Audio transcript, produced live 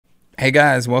Hey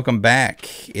guys, welcome back.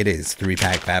 It is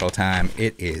 3-pack battle time.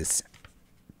 It is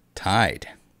tied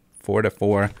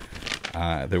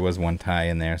 4-4. There was one tie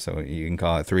in there, so you can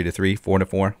call it 3-3,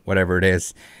 4-4, whatever it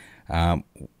is.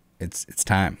 It's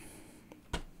time.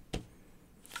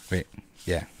 Wait,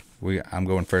 yeah, I'm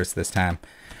going first this time.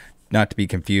 Not to be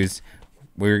confused,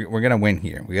 we're gonna win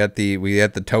here. We got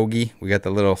the Togi, we got the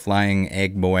little flying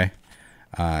egg boy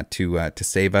to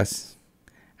save us.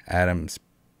 Adam's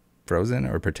frozen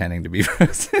or pretending to be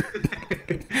frozen.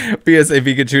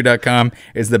 PSAPikachu.com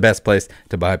is the best place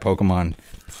to buy Pokemon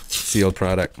sealed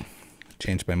product.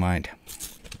 Changed my mind.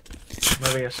 I'm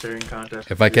having a staring contest.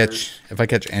 If I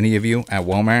catch any of you at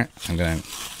Walmart, I'm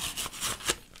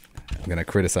gonna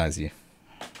criticize you.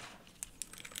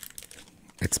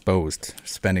 Exposed.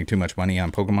 Spending too much money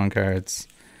on Pokemon cards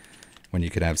when you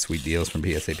could have sweet deals from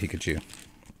PSA Pikachu.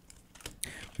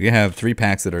 We have 3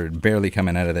 packs that are barely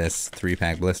coming out of this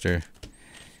 3-pack blister,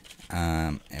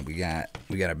 and we got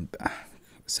a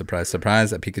surprise a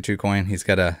Pikachu coin. He's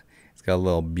got a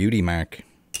little beauty mark,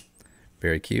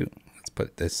 very cute. Let's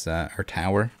put this our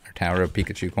tower of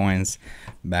Pikachu coins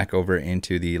back over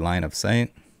into the line of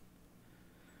sight.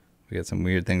 We got some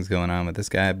weird things going on with this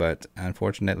guy, but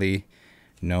unfortunately,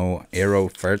 no arrow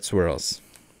fart swirls.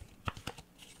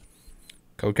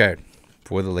 Code card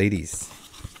for the ladies.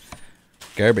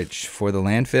 Garbage for the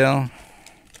landfill.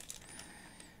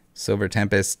 Silver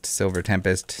Tempest, Silver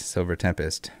Tempest, Silver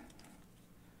Tempest.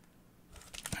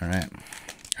 All right,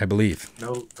 I believe.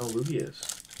 No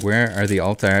Lugias. Where are the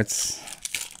alt arts?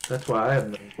 That's why I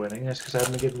haven't been winning. That's because I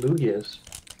haven't been getting Lugias.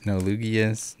 No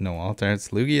Lugias, no alt arts.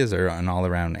 Lugias are an all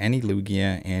around. Any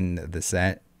Lugia in the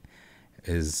set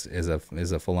is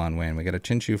a full on win. We got a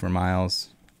Chinchou for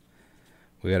Miles.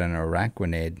 We got an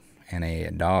Araquanid and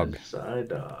a dog.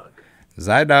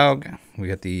 Zydog. We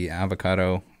got the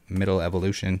Avocado Middle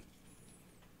Evolution.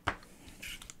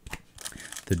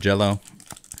 The Jello.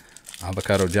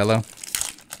 Avocado Jello.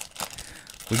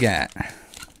 We got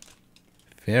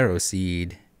Pharaoh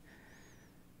Seed.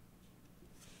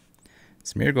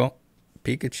 Smeargle.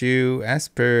 Pikachu.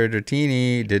 Esper.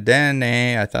 Dratini.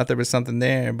 Dedenne. I thought there was something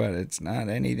there, but it's not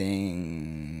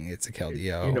anything. It's a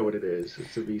Keldeo. You know what it is.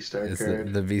 It's a V-Star card.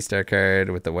 It's the V-Star card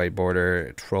with the white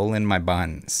border. Trolling my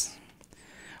buns.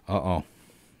 Uh-oh.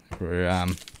 We're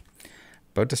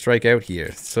about to strike out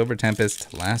here. Silver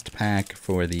Tempest, last pack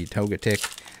for the Togetic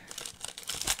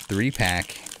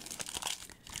 3-pack.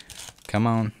 Come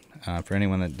on. For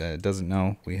anyone that doesn't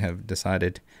know, we have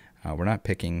decided we're not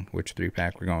picking which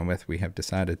 3-pack we're going with. We have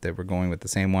decided that we're going with the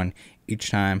same one each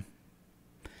time.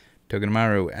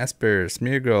 Togedemaru, Esper,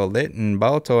 Smeargle, Litten,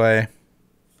 Baltoy.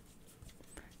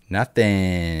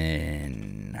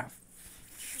 Nothing.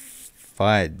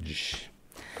 Fudge.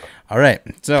 All right,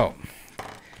 so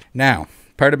now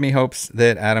part of me hopes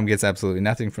that Adam gets absolutely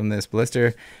nothing from this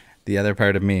blister. The other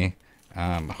part of me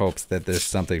hopes that there's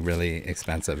something really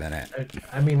expensive in it.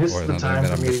 I mean, this is the time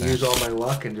for me to use all my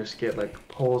luck and just get like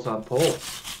pulls on pulls.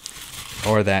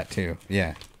 Or that too,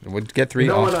 yeah. We'll get 3.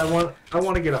 You know what I want? I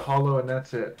want to get a hollow and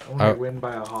that's it. I want to win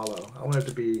by a hollow. I want it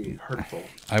to be hurtful.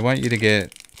 I want you to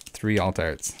get 3 alt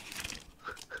arts.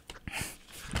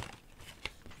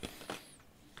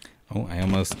 Oh, I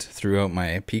almost threw out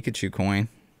my Pikachu coin.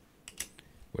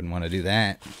 Wouldn't want to do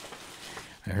that.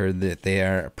 I heard that they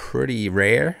are pretty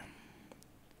rare.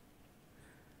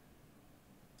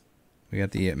 We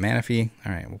got the Manaphy.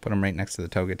 All right, we'll put them right next to the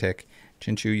Togetic.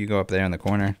 Chinchou, you go up there in the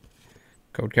corner.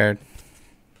 Code card.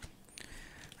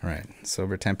 All right,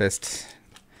 Silver Tempest.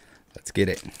 Let's get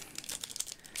it.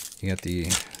 You got the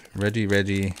Reggie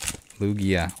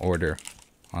Lugia order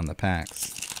on the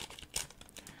packs.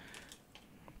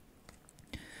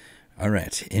 All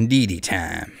right, Indeedee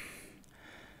time.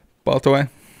 Baltoy.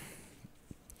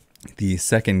 The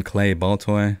second clay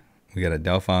Baltoy. We got a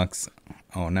Delphox.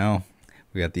 Oh no.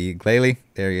 We got the Glalie.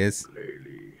 There he is.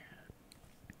 Glalie.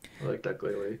 I like that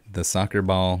Glalie. The soccer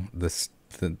ball. The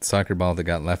soccer ball that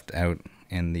got left out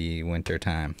in the winter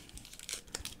time.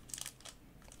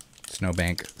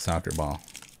 Snowbank soccer ball.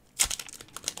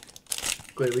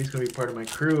 Glalie's going to be part of my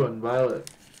crew on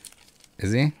Violet.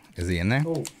 Is he? Is he in there?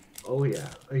 Oh yeah,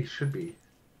 he should be.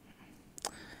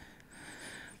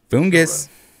 Fungus.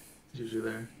 He's usually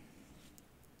there.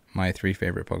 My 3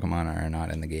 favorite Pokemon are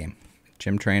not in the game.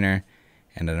 Gym Trainer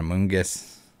and an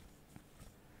Amoonguss.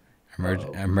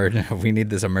 We need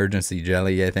this emergency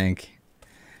jelly, I think.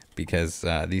 Because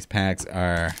these packs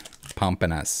are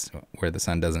pumping us where the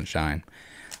sun doesn't shine.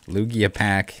 Lugia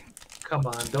pack. Come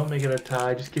on, don't make it a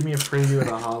tie. Just give me a preview and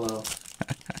a hollow.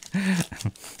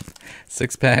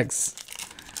 6 packs.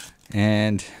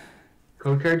 And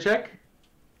code card check.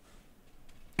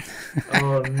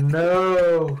 Oh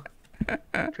no.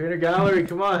 Trainer Gallery,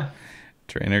 come on.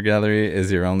 Trainer Gallery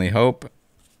is your only hope.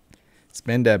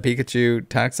 Spin that Pikachu,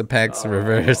 Toxapex Oh,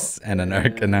 Reverse, and an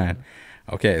Arcanine.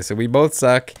 Okay, so we both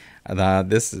suck.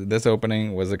 This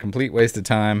opening was a complete waste of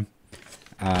time.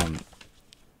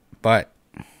 But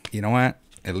you know what?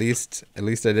 At least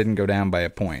I didn't go down by a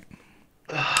point.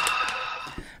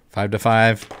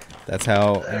 5-5.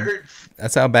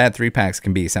 That's how bad 3-packs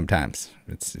can be sometimes.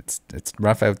 It's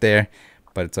rough out there,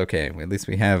 but it's okay. At least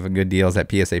we have good deals at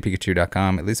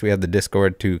psapikachu.com. At least we have the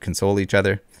Discord to console each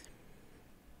other.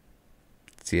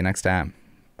 See you next time.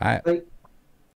 Bye.